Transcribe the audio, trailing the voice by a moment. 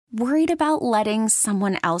Worried about letting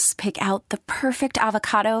someone else pick out the perfect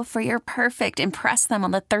avocado for your perfect impress them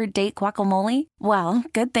on the third date guacamole? Well,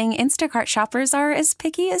 good thing Instacart shoppers are as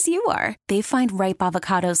picky as you are. They find ripe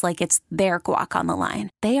avocados like it's their guac on the line.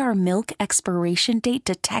 They are milk expiration date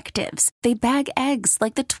detectives. They bag eggs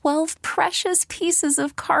like the 12 precious pieces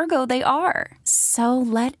of cargo they are. So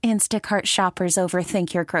let Instacart shoppers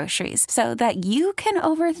overthink your groceries so that you can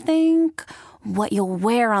overthink what you'll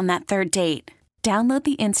wear on that third date. Download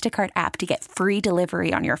the Instacart app to get free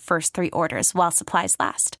delivery on your first 3 orders while supplies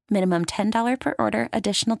last. Minimum $10 per order.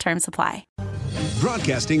 Additional terms apply.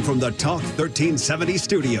 Broadcasting from the Talk 1370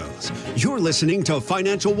 studios, you're listening to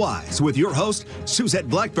Financial Wise with your host, Suzette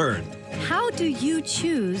Blackburn. How do you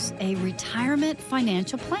choose a retirement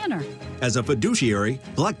financial planner? As a fiduciary,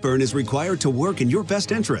 Blackburn is required to work in your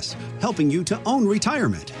best interest, helping you to own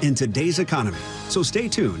retirement in today's economy. So stay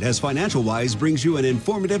tuned as Financial Wise brings you an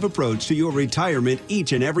informative approach to your retirement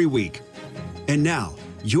each and every week. And now,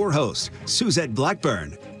 your host, Suzette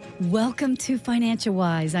Blackburn. Welcome to Financial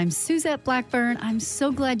Wise. I'm Suzette Blackburn. I'm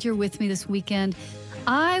so glad you're with me this weekend.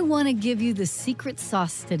 I want to give you the secret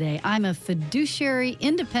sauce today. I'm a fiduciary,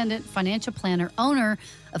 independent financial planner, owner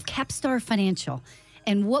of Capstar Financial.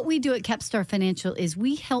 And what we do at Capstar Financial is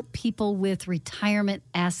we help people with retirement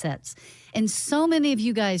assets. And so many of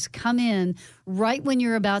you guys come in right when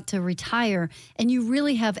you're about to retire, and you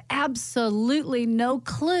really have absolutely no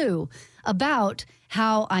clue about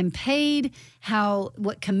how I'm paid,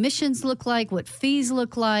 what commissions look like, what fees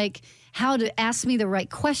look like, how to ask me the right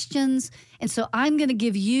questions. And so I'm going to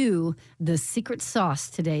give you the secret sauce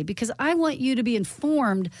today because I want you to be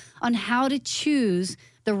informed on how to choose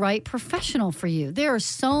the right professional for you. There are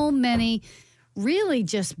so many really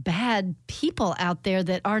just bad people out there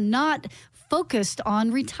that are not focused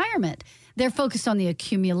on retirement. They're focused on the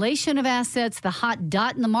accumulation of assets, the hot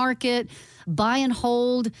dot in the market, buy and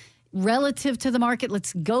hold relative to the market.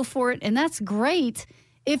 Let's go for it. And that's great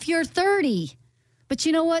if you're 30. But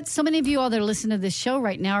you know what? So many of you all that are listening to this show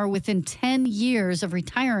right now are within 10 years of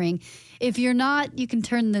retiring. If you're not, you can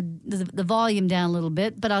turn the volume down a little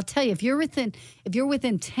bit. But I'll tell you, if you're within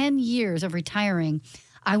 10 years of retiring,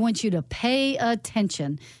 I want you to pay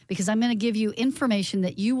attention because I'm going to give you information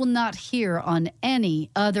that you will not hear on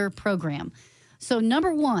any other program. So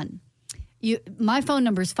number one, my phone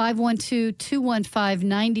number is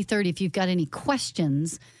 512-215-9030 if you've got any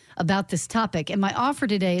questions about this topic. And my offer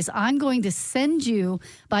today is I'm going to send you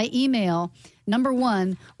by email, number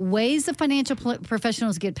one, ways that financial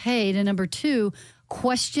professionals get paid, and number two,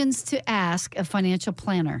 questions to ask a financial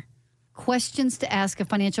planner. Questions to ask a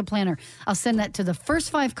financial planner. I'll send that to the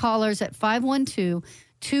first 5 callers at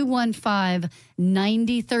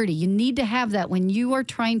 512-215-9030. You need to have that when you are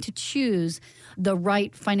trying to choose the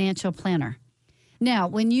right financial planner. Now,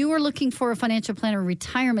 when you are looking for a financial planner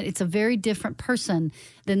retirement, it's a very different person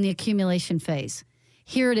than the accumulation phase.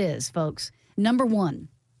 Here it is, folks. Number one,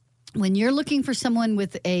 when you're looking for someone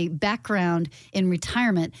with a background in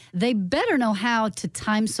retirement, they better know how to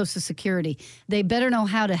time Social Security. They better know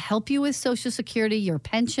how to help you with Social Security, your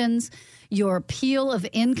pensions, your peel of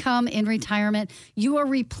income in retirement. You are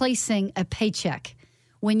replacing a paycheck.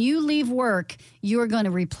 When you leave work, you are going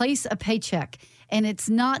to replace a paycheck. And it's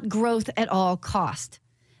not growth at all cost.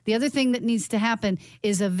 The other thing that needs to happen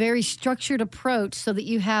is a very structured approach so that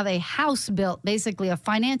you have a house built, basically a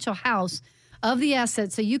financial house of the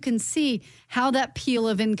assets so you can see how that peel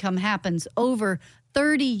of income happens over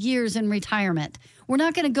 30 years in retirement. We're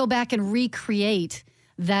not going to go back and recreate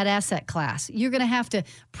that asset class. You're going to have to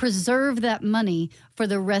preserve that money for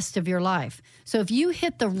the rest of your life. So if you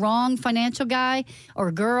hit the wrong financial guy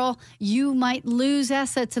or girl, you might lose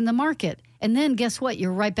assets in the market. And then guess what?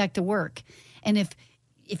 You're right back to work. And if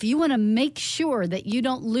you want to make sure that you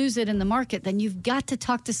don't lose it in the market, then you've got to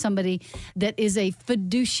talk to somebody that is a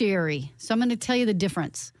fiduciary. So I'm going to tell you the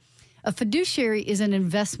difference. A fiduciary is an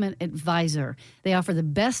investment advisor. They offer the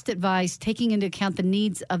best advice, taking into account the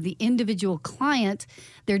needs of the individual client.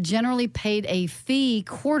 They're generally paid a fee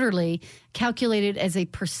quarterly, calculated as a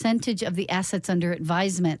percentage of the assets under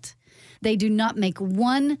advisement. They do not make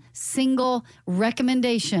one single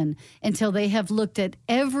recommendation until they have looked at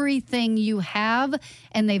everything you have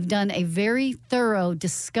and they've done a very thorough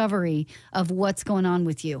discovery of what's going on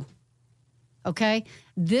with you. Okay?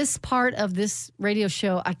 This part of this radio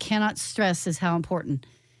show, I cannot stress is how important.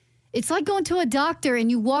 It's like going to a doctor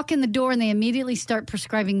and you walk in the door and they immediately start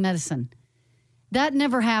prescribing medicine. That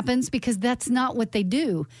never happens because that's not what they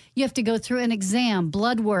do. You have to go through an exam,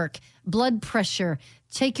 blood work, blood pressure,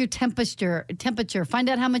 take your temperature, find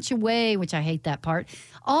out how much you weigh, which I hate that part.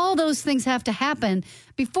 All those things have to happen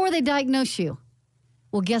before they diagnose you.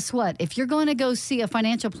 Well, guess what? If you're going to go see a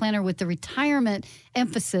financial planner with the retirement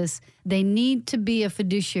emphasis, they need to be a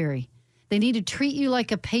fiduciary. They need to treat you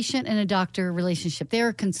like a patient and a doctor relationship.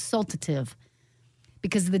 They're consultative.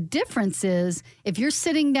 Because the difference is if you're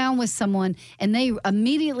sitting down with someone and they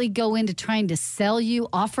immediately go into trying to sell you,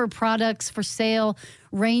 offer products for sale,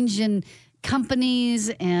 range in companies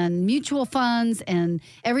and mutual funds, and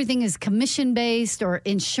everything is commission-based, or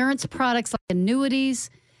insurance products like annuities.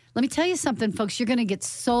 Let me tell you something, folks. You're going to get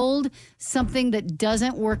sold something that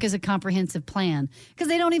doesn't work as a comprehensive plan because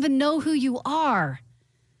they don't even know who you are.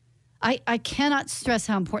 I cannot stress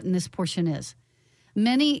how important this portion is.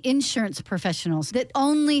 Many insurance professionals that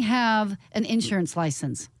only have an insurance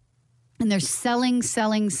license, and they're selling.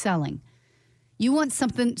 You want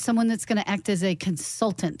someone that's going to act as a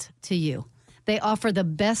consultant to you. They offer the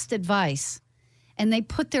best advice, and they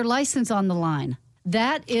put their license on the line.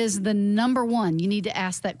 That is the number one. You need to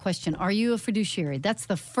ask that question. Are you a fiduciary? That's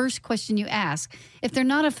the first question you ask. If they're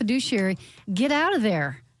not a fiduciary, get out of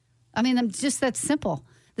there. I mean, I'm just that simple.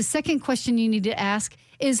 The second question you need to ask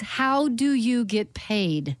is, how do you get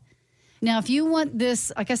paid? Now, if you want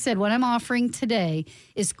this, like I said, what I'm offering today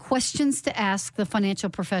is questions to ask the financial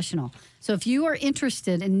professional. So if you are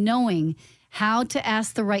interested in knowing how to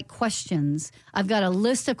ask the right questions, I've got a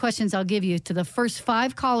list of questions I'll give you to the first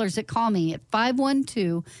 5 callers that call me at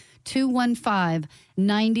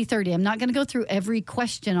 512-215-9030. I'm not going to go through every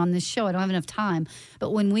question on this show. I don't have enough time.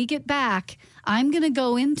 But when we get back, I'm going to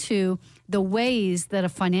go into the ways that a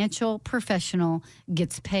financial professional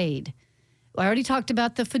gets paid. I already talked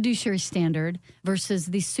about the fiduciary standard versus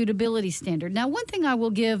the suitability standard. Now, one thing I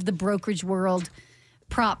will give the brokerage world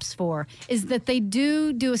props for is that they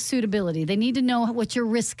do a suitability. They need to know what your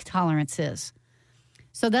risk tolerance is.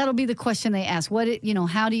 So that'll be the question they ask.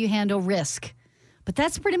 How do you handle risk? But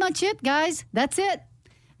that's pretty much it, guys. That's it.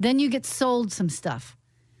 Then you get sold some stuff.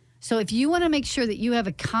 So if you want to make sure that you have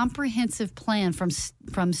a comprehensive plan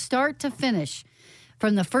from start to finish,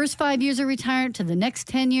 from the first 5 years of retirement to the next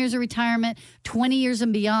 10 years of retirement, 20 years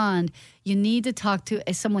and beyond, you need to talk to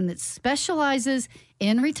someone that specializes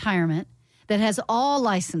in retirement, that has all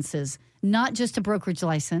licenses, not just a brokerage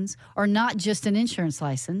license or not just an insurance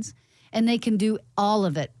license, and they can do all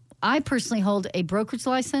of it. I personally hold a brokerage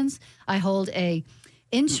license. I hold a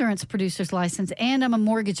insurance producer's license, and I'm a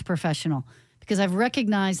mortgage professional, because I've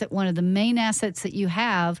recognized that one of the main assets that you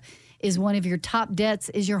have is one of your top debts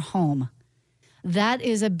is your home. That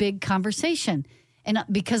is a big conversation. And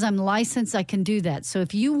because I'm licensed, I can do that. So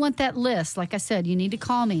if you want that list, like I said, you need to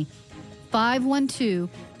call me,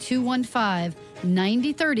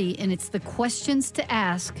 512-215-9030, and it's the questions to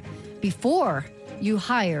ask before you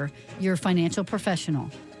hire your financial professional.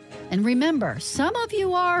 And remember, some of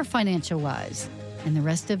you are financial wise, and the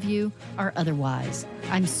rest of you are otherwise.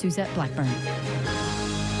 I'm Suzette Blackburn.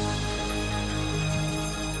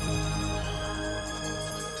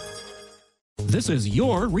 This is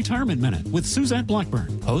your Retirement Minute with Suzette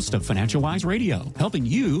Blackburn, host of Financial Wise Radio, helping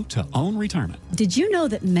you to own retirement. Did you know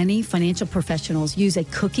that many financial professionals use a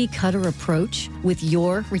cookie-cutter approach with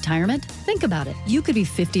your retirement? Think about it. You could be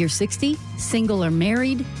 50 or 60, single or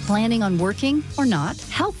married, planning on working or not,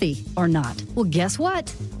 healthy or not. Well, guess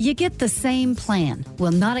what? You get the same plan.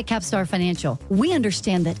 Well, not at Capstar Financial. We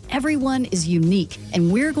understand that everyone is unique,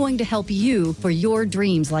 and we're going to help you for your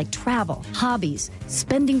dreams like travel, hobbies,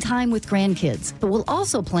 spending time with grandkids. But we'll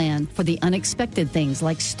also plan for the unexpected things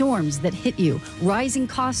like storms that hit you, rising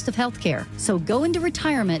costs of healthcare. So go into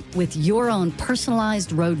retirement with your own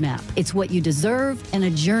personalized roadmap. It's what you deserve and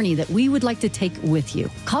a journey that we would like to take with you.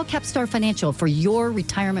 Call Capstar Financial for your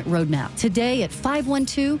retirement roadmap today at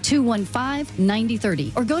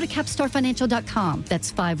 512-215-9030 or go to capstarfinancial.com.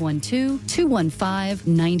 That's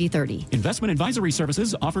 512-215-9030. Investment advisory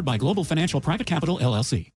services offered by Global Financial Private Capital,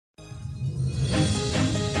 LLC.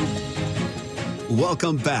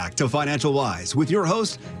 Welcome back to Financial Wise with your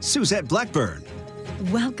host, Suzette Blackburn.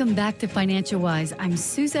 Welcome back to Financial Wise. I'm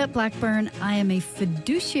Suzette Blackburn. I am a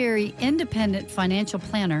fiduciary independent financial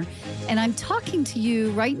planner, and I'm talking to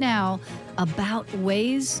you right now about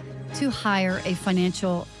ways to hire a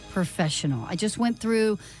financial professional. I just went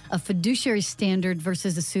through a fiduciary standard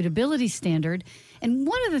versus a suitability standard. And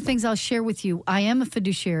one of the things I'll share with you, I am a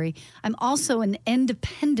fiduciary. I'm also an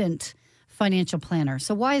independent financial planner.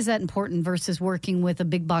 So why is that important versus working with a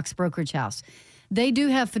big box brokerage house? They do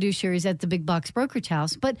have fiduciaries at the big box brokerage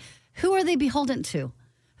house, but who are they beholden to?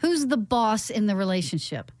 Who's the boss in the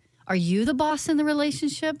relationship? Are you the boss in the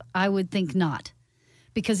relationship? I would think not.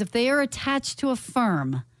 Because if they are attached to a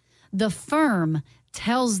firm, the firm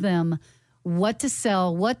tells them what to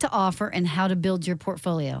sell, what to offer, and how to build your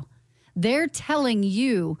portfolio. They're telling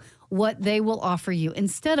you what they will offer you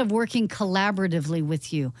instead of working collaboratively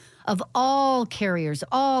with you of all carriers,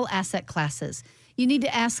 all asset classes. You need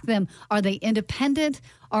to ask them, are they independent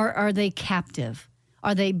or are they captive?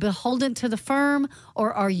 Are they beholden to the firm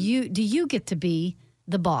or do you get to be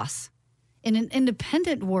the boss? In an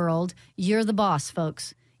independent world, you're the boss,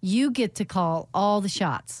 folks. You get to call all the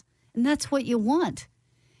shots. And that's what you want.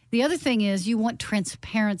 The other thing is you want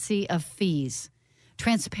transparency of fees.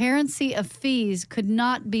 Transparency of fees could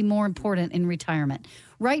not be more important in retirement.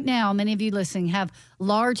 Right now, many of you listening have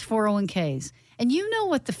large 401ks, and you know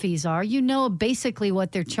what the fees are. You know basically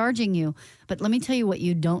what they're charging you. But let me tell you what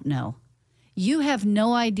you don't know. You have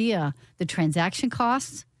no idea the transaction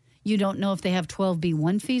costs. You don't know if they have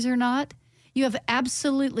 12B1 fees or not. You have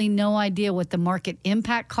absolutely no idea what the market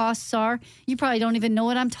impact costs are. You probably don't even know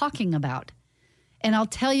what I'm talking about. And I'll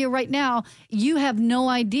tell you right now, you have no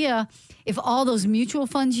idea if all those mutual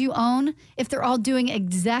funds you own, if they're all doing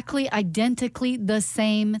exactly identically the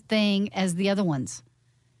same thing as the other ones.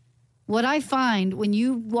 What I find when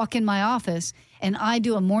you walk in my office and I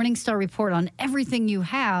do a Morningstar report on everything you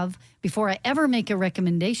have before I ever make a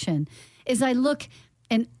recommendation is I look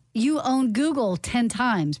and you own Google 10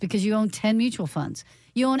 times because you own 10 mutual funds.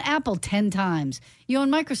 You own Apple 10 times. You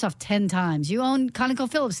own Microsoft 10 times. You own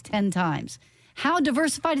ConocoPhillips 10 times. How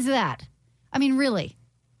diversified is that? I mean, really,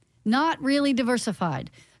 not really diversified.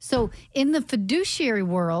 So in the fiduciary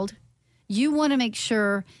world, you want to make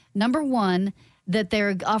sure, number one, that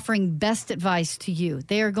they're offering best advice to you.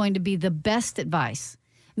 They are going to be the best advice,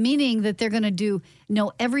 meaning that they're going to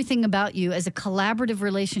know everything about you as a collaborative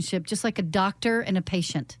relationship, just like a doctor and a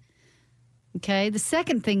patient. Okay. The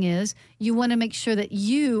second thing is you want to make sure that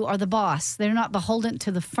you are the boss. They're not beholden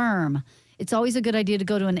to the firm. It's always a good idea to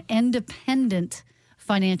go to an independent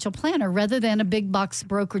financial planner rather than a big box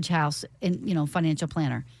brokerage house and, financial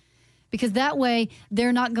planner. Because that way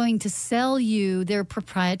they're not going to sell you their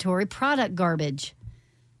proprietary product garbage.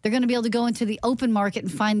 They're going to be able to go into the open market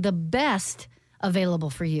and find the best available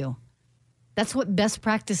for you. That's what best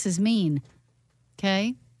practices mean.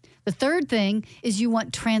 Okay? The third thing is you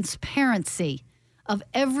want transparency of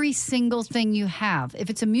every single thing you have. If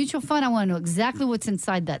it's a mutual fund, I want to know exactly what's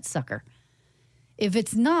inside that sucker. If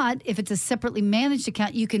it's not, if it's a separately managed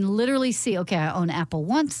account, you can literally see, okay, I own Apple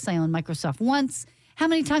once, I own Microsoft once. How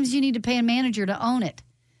many times do you need to pay a manager to own it?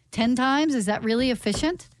 10 times? Is that really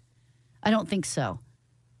efficient? I don't think so.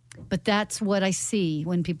 But that's what I see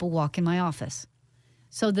when people walk in my office.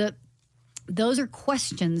 So those are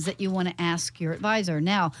questions that you want to ask your advisor.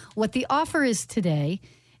 Now, what the offer is today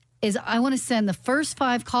is I want to send the first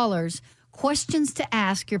 5 callers questions to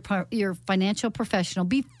ask your financial professional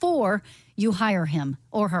before you hire him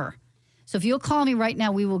or her. So if you'll call me right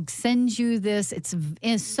now, we will send you this. It's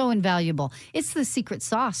so invaluable. It's the secret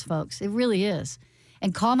sauce, folks. It really is.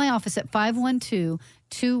 And call my office at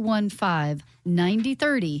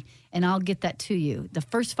 512-215-9030, and I'll get that to you. The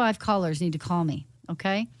first 5 callers need to call me,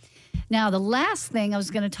 okay? Now, the last thing I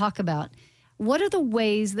was going to talk about, what are the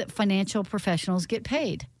ways that financial professionals get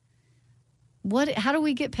paid? How do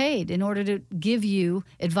we get paid in order to give you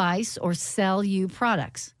advice or sell you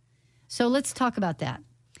products? So let's talk about that.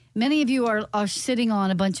 Many of you are sitting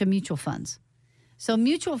on a bunch of mutual funds. So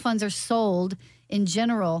mutual funds are sold in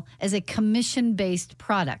general as a commission-based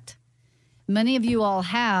product. Many of you all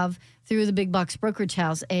have, through the big box brokerage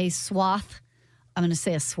house, a swath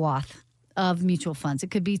of mutual funds.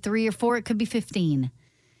 It could be 3 or 4, it could be 15.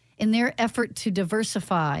 In their effort to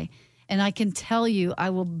diversify, and I can tell you, I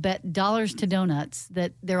will bet dollars to donuts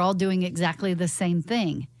that they're all doing exactly the same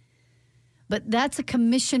thing. But that's a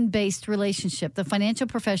commission-based relationship. The financial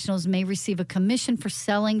professionals may receive a commission for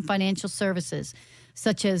selling financial services,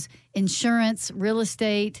 such as insurance, real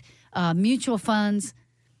estate, mutual funds,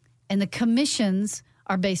 and the commissions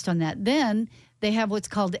are based on that. Then they have what's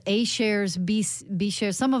called A shares, B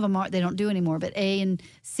shares. Some of them they don't do anymore, but A and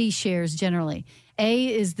C shares generally.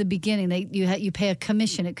 A is the beginning. You pay a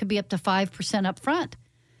commission. It could be up to 5% up front.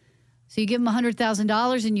 So you give them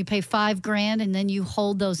 $100,000 and you pay $5,000, and then you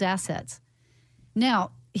hold those assets.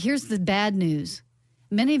 Now, here's the bad news.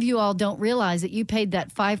 Many of you all don't realize that you paid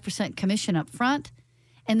that 5% commission up front,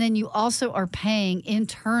 and then you also are paying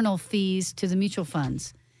internal fees to the mutual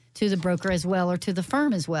funds, to the broker as well, or to the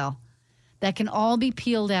firm as well. That can all be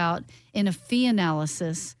peeled out in a fee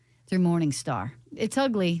analysis through Morningstar. It's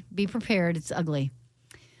ugly. Be prepared. It's ugly.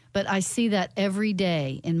 But I see that every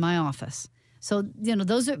day in my office. So,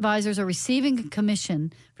 those advisors are receiving a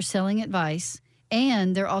commission for selling advice,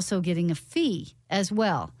 and they're also getting a fee as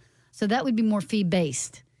well. So that would be more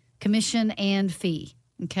fee-based, commission and fee,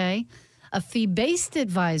 okay? A fee-based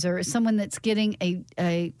advisor is someone that's getting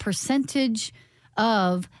a percentage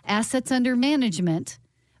of assets under management,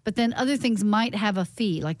 but then other things might have a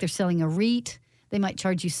fee, like they're selling a REIT. They might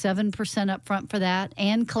charge you 7% up front for that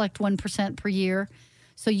and collect 1% per year.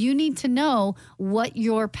 So you need to know what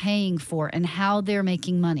you're paying for and how they're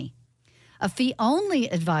making money. A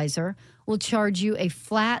fee-only advisor will charge you a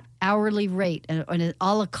flat hourly rate, an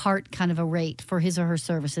a la carte kind of a rate for his or her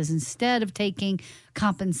services, instead of taking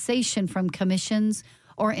compensation from commissions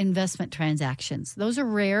or investment transactions. Those are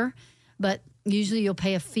rare, but usually you'll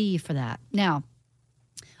pay a fee for that. Now,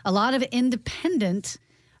 a lot of independent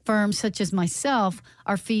firms such as myself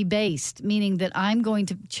are fee-based, meaning that I'm going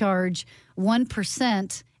to charge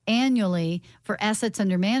 1% annually for assets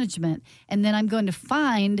under management, and then I'm going to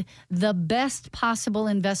find the best possible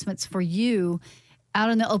investments for you out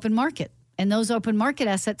in the open market. And those open market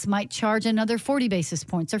assets might charge another 40 basis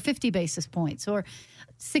points or 50 basis points or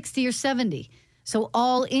 60 or 70. So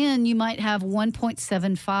all in, you might have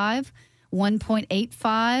 1.75,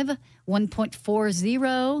 1.85,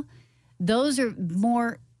 1.40. Those are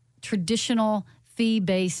more traditional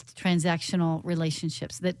fee-based transactional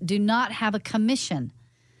relationships that do not have a commission.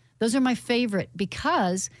 Those are my favorite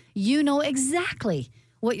because you know exactly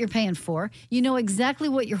what you're paying for. You know exactly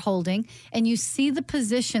what you're holding, and you see the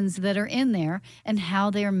positions that are in there and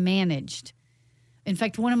how they're managed. In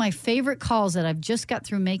fact, one of my favorite calls that I've just got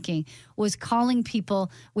through making was calling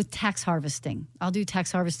people with tax harvesting. I'll do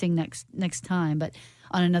tax harvesting next time, but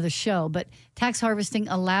on another show. But tax harvesting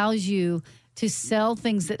allows you to sell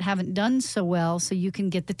things that haven't done so well so you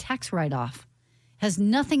can get the tax write-off. Has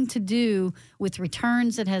nothing to do with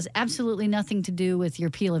returns. It has absolutely nothing to do with your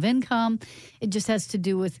appeal of income. It just has to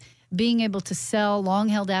do with being able to sell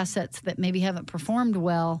long-held assets that maybe haven't performed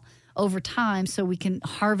well over time so we can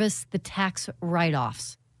harvest the tax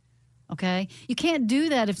write-offs. Okay? You can't do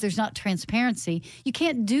that if there's not transparency. You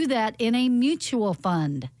can't do that in a mutual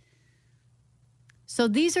fund. So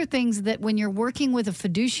these are things that when you're working with a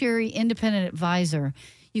fiduciary independent advisor,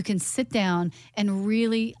 you can sit down and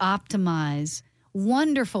really optimize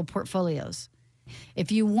wonderful portfolios.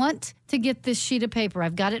 If you want to get this sheet of paper,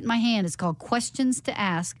 I've got it in my hand. It's called Questions to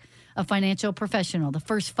Ask a Financial Professional. The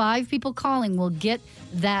first 5 people calling will get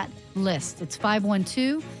that list. It's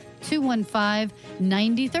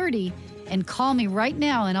 512-215-9030. And call me right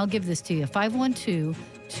now and I'll give this to you.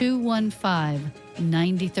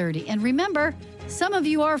 512-215-9030. And remember, some of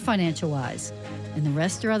you are financial wise and the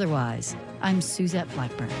rest are otherwise. I'm Suzette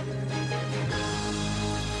Blackburn.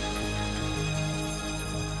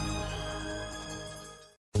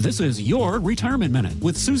 This is Your Retirement Minute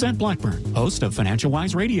with Suzette Blackburn, host of Financial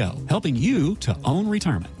Wise Radio, helping you to own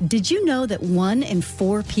retirement. Did you know that 1 in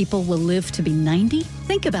 4 people will live to be 90?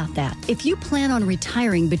 Think about that. If you plan on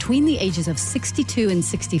retiring between the ages of 62 and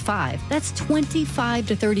 65, that's 25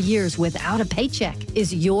 to 30 years without a paycheck.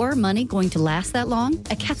 Is your money going to last that long?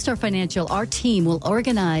 At Capstar Financial, our team will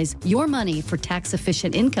organize your money for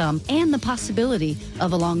tax-efficient income and the possibility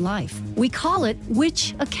of a long life. We call it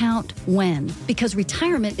Which Account When, because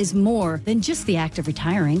retirement is more than just the act of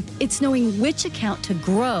retiring. It's knowing which account to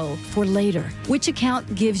grow for later, which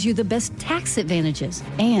account gives you the best tax advantages,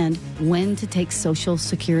 and when to take Social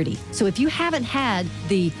Security. So if you haven't had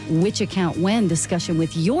the Which Account When discussion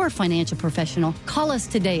with your financial professional, call us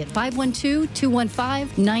today at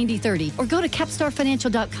 512-215-9030 or go to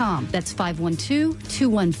capstarfinancial.com. That's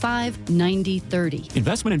 512-215-9030.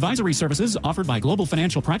 Investment advisory services offered by Global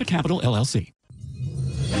Financial Private Capital, LLC.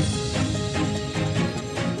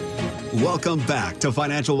 Welcome back to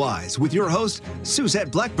Financial Wise with your host,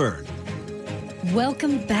 Suzette Blackburn.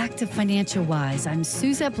 Welcome back to Financial Wise. I'm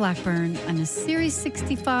Suzette Blackburn. I'm a Series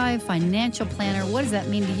 65 financial planner. What does that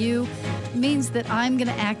mean to you? It means that I'm going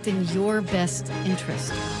to act in your best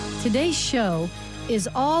interest. Today's show is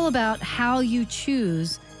all about how you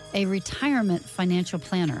choose a retirement financial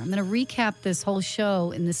planner. I'm going to recap this whole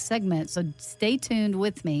show in this segment, so stay tuned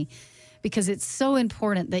with me because it's so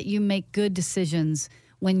important that you make good decisions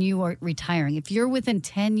when you are retiring. If you're within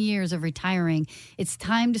 10 years of retiring, it's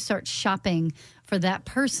time to start shopping for that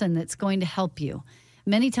person that's going to help you.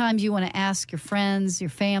 Many times you want to ask your friends,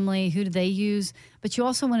 your family, who do they use, but you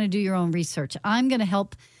also want to do your own research. I'm going to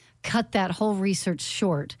help cut that whole research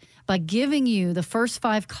short by giving you, the first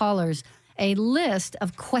 5 callers, a list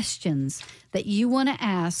of questions that you want to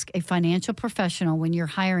ask a financial professional when you're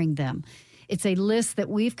hiring them. It's a list that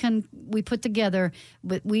we put together,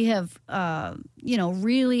 but we have,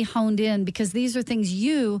 really honed in because these are things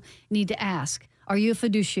you need to ask. Are you a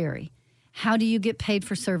fiduciary? How do you get paid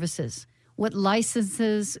for services? What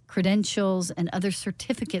licenses, credentials, and other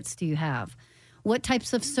certificates do you have? What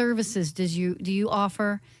types of services do you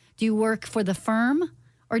offer? Do you work for the firm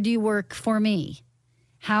or do you work for me?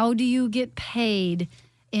 How do you get paid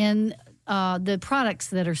in the products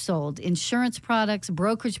that are sold? Insurance products,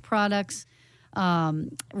 brokerage products,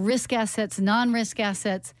 risk assets, non-risk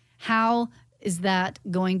assets. How is that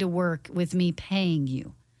going to work with me paying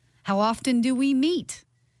you? How often do we meet?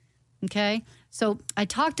 Okay, so I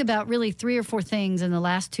talked about really 3 or 4 things in the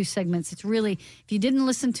last 2 segments. It's really, if you didn't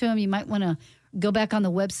listen to them, you might want to go back on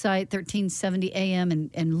the website, 1370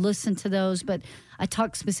 AM, and listen to those. But I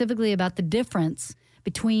talked specifically about the difference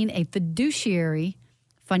between a fiduciary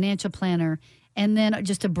financial planner and then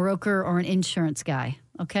just a broker or an insurance guy,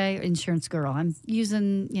 okay? Insurance girl. I'm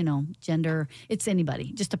using, gender. It's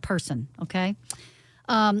anybody, just a person, okay?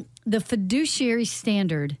 The fiduciary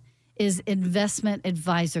standard is investment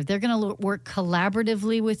advisor. They're going to work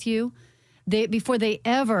collaboratively with you. Before they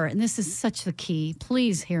ever, and this is such the key,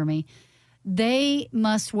 please hear me, they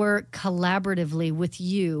must work collaboratively with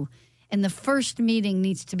you. And the first meeting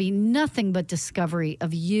needs to be nothing but discovery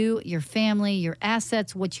of you, your family, your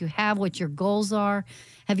assets, what you have, what your goals are.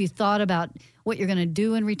 Have you thought about what you're going to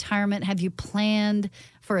do in retirement? Have you planned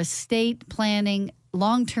for estate planning,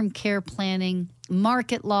 long-term care planning,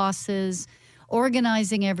 market losses,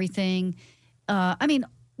 organizing everything?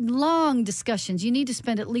 Long discussions. You need to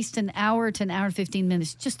spend at least an hour to an hour and 15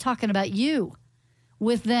 minutes just talking about you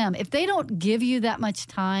with them. If they don't give you that much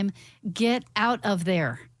time, get out of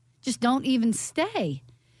there. Just don't even stay,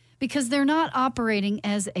 because they're not operating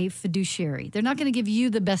as a fiduciary. They're not going to give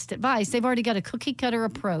you the best advice. They've already got a cookie cutter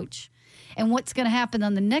approach. And what's going to happen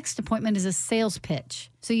on the next appointment is a sales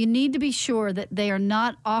pitch. So you need to be sure that they are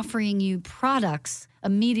not offering you products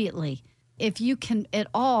immediately. If you can at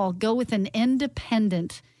all, go with an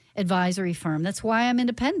independent advisory firm. That's why I'm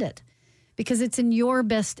independent, because it's in your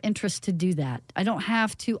best interest to do that. I don't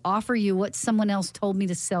have to offer you what someone else told me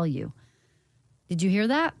to sell you. Did you hear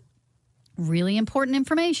that? Really important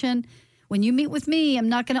information. When you meet with me, I'm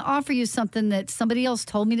not going to offer you something that somebody else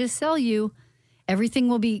told me to sell you. Everything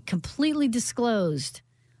will be completely disclosed.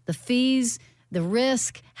 The fees, the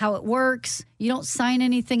risk, how it works. You don't sign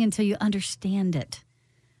anything until you understand it.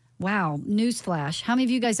 Wow, newsflash. How many of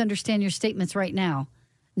you guys understand your statements right now?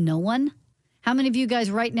 No one? How many of you guys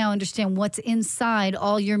right now understand what's inside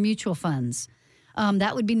all your mutual funds?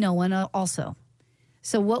 That would be no one also.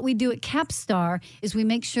 So what we do at Capstar is we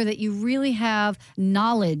make sure that you really have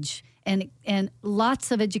knowledge and lots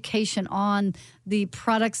of education on the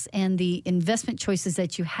products and the investment choices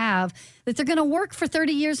that you have, that they're going to work for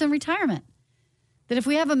 30 years in retirement. That if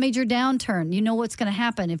we have a major downturn, you know what's going to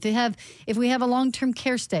happen. If we have a long-term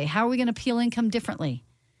care stay, how are we going to peel income differently?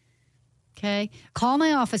 Okay? Call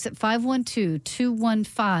my office at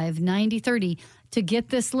 512-215-9030 to get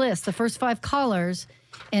this list. The first 5 callers,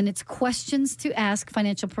 and it's questions to ask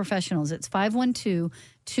financial professionals. It's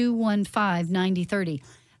 512-215-9030.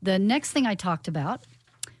 The next thing I talked about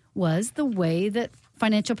was the way that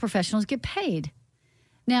financial professionals get paid.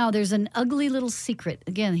 Now, there's an ugly little secret.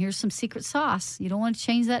 Again, here's some secret sauce. You don't want to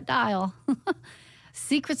change that dial.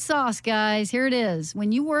 Secret sauce, guys. Here it is.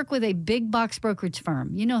 When you work with a big box brokerage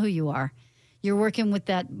firm, you know who you are. You're working with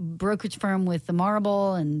that brokerage firm with the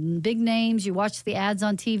marble and big names. You watch the ads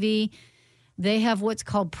on TV. They have what's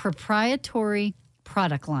called proprietary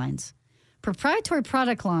product lines. Proprietary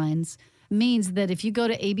product lines means that if you go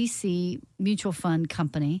to ABC Mutual Fund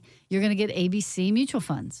Company, you're going to get ABC mutual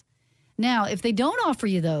funds. Now, if they don't offer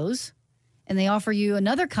you those and they offer you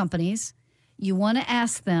another company's, you want to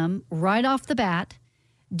ask them right off the bat,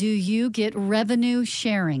 do you get revenue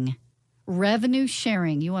sharing? Revenue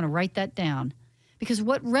sharing. You want to write that down. Because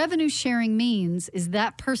what revenue sharing means is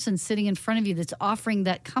that person sitting in front of you that's offering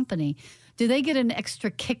that company, do they get an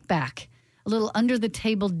extra kickback, a little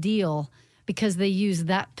under-the-table deal because they use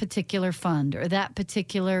that particular fund or that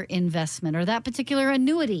particular investment or that particular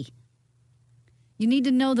annuity? You need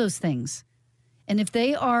to know those things. And if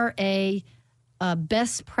they are a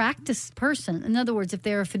best practice person, in other words, if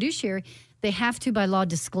they're a fiduciary, they have to, by law,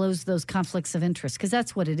 disclose those conflicts of interest, because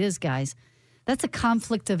that's what it is, guys. That's a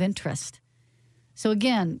conflict of interest. So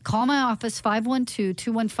again, call my office,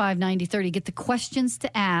 512-215-9030. Get the questions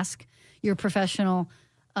to ask your professionals,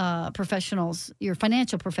 your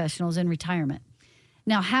financial professionals in retirement.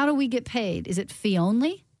 Now, how do we get paid? Is it fee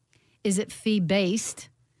only? Is it fee-based?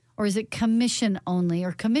 Or is it commission only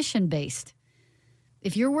or commission-based?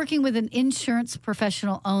 If you're working with an insurance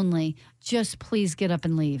professional only, just please get up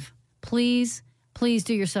and leave. Please, please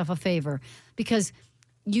do yourself a favor, because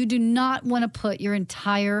you do not want to put your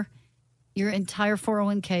entire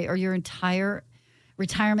 401k or your entire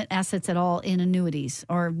retirement assets at all in annuities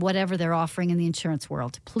or whatever they're offering in the insurance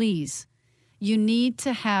world. Please. You need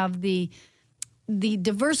to have the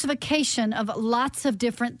diversification of lots of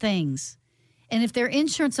different things. And if they're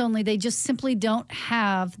insurance only, they just simply don't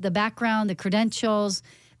have the background, the credentials.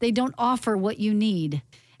 They don't offer what you need.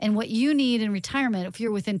 And what you need in retirement, if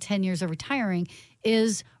you're within 10 years of retiring,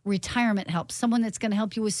 is retirement help. Someone that's going to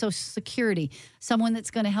help you with Social Security, someone that's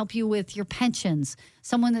going to help you with your pensions,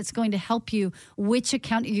 someone that's going to help you which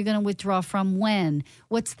account you're going to withdraw from when,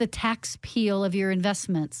 what's the tax peel of your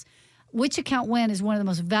investments. Which account when is one of the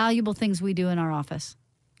most valuable things we do in our office.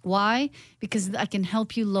 Why? Because I can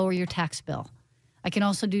help you lower your tax bill. I can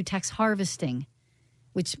also do tax harvesting,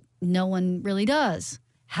 which no one really does.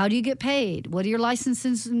 How do you get paid? What are your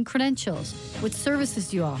licenses and credentials? What services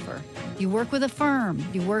do you offer? Do you work with a firm?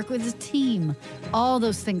 Do you work with a team? All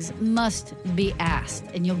those things must be asked.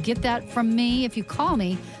 And you'll get that from me if you call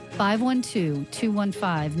me,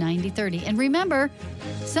 512-215-9030. And remember,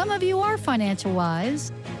 some of you are financial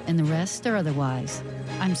wise and the rest are otherwise.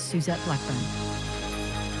 I'm Suzette Blackburn.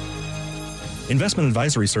 Investment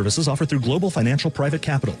advisory services offered through Global Financial Private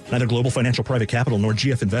Capital. Neither Global Financial Private Capital nor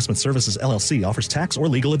GF Investment Services, LLC offers tax or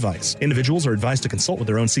legal advice. Individuals are advised to consult with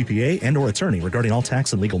their own CPA and or attorney regarding all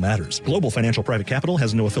tax and legal matters. Global Financial Private Capital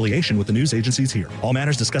has no affiliation with the news agencies here. All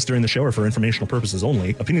matters discussed during the show are for informational purposes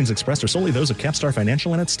only. Opinions expressed are solely those of Capstar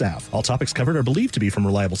Financial and its staff. All topics covered are believed to be from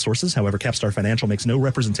reliable sources. However, Capstar Financial makes no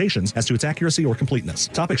representations as to its accuracy or completeness.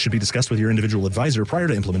 Topics should be discussed with your individual advisor prior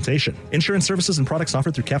to implementation. Insurance services and products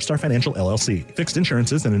offered through Capstar Financial, LLC. Fixed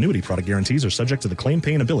insurances and annuity product guarantees are subject to the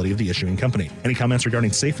claim-paying ability of the issuing company. Any comments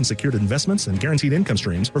regarding safe and secured investments and guaranteed income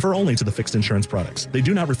streams refer only to the fixed insurance products. They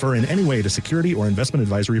do not refer in any way to security or investment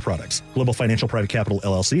advisory products. Global Financial Private Capital,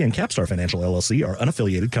 LLC and Capstar Financial, LLC are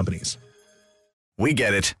unaffiliated companies. We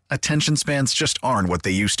get it. Attention spans just aren't what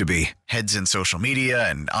they used to be. Heads in social media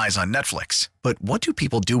and eyes on Netflix. But what do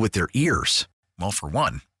people do with their ears? Well, for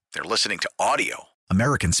one, they're listening to audio.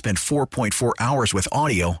 Americans spend 4.4 hours with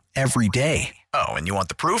audio every day. Oh, and you want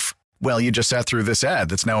the proof? Well, you just sat through this ad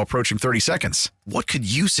that's now approaching 30 seconds. What could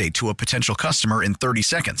you say to a potential customer in 30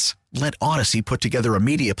 seconds? Let Odyssey put together a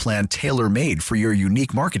media plan tailor-made for your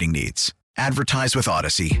unique marketing needs. Advertise with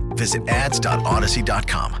Odyssey. Visit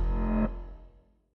ads.odyssey.com.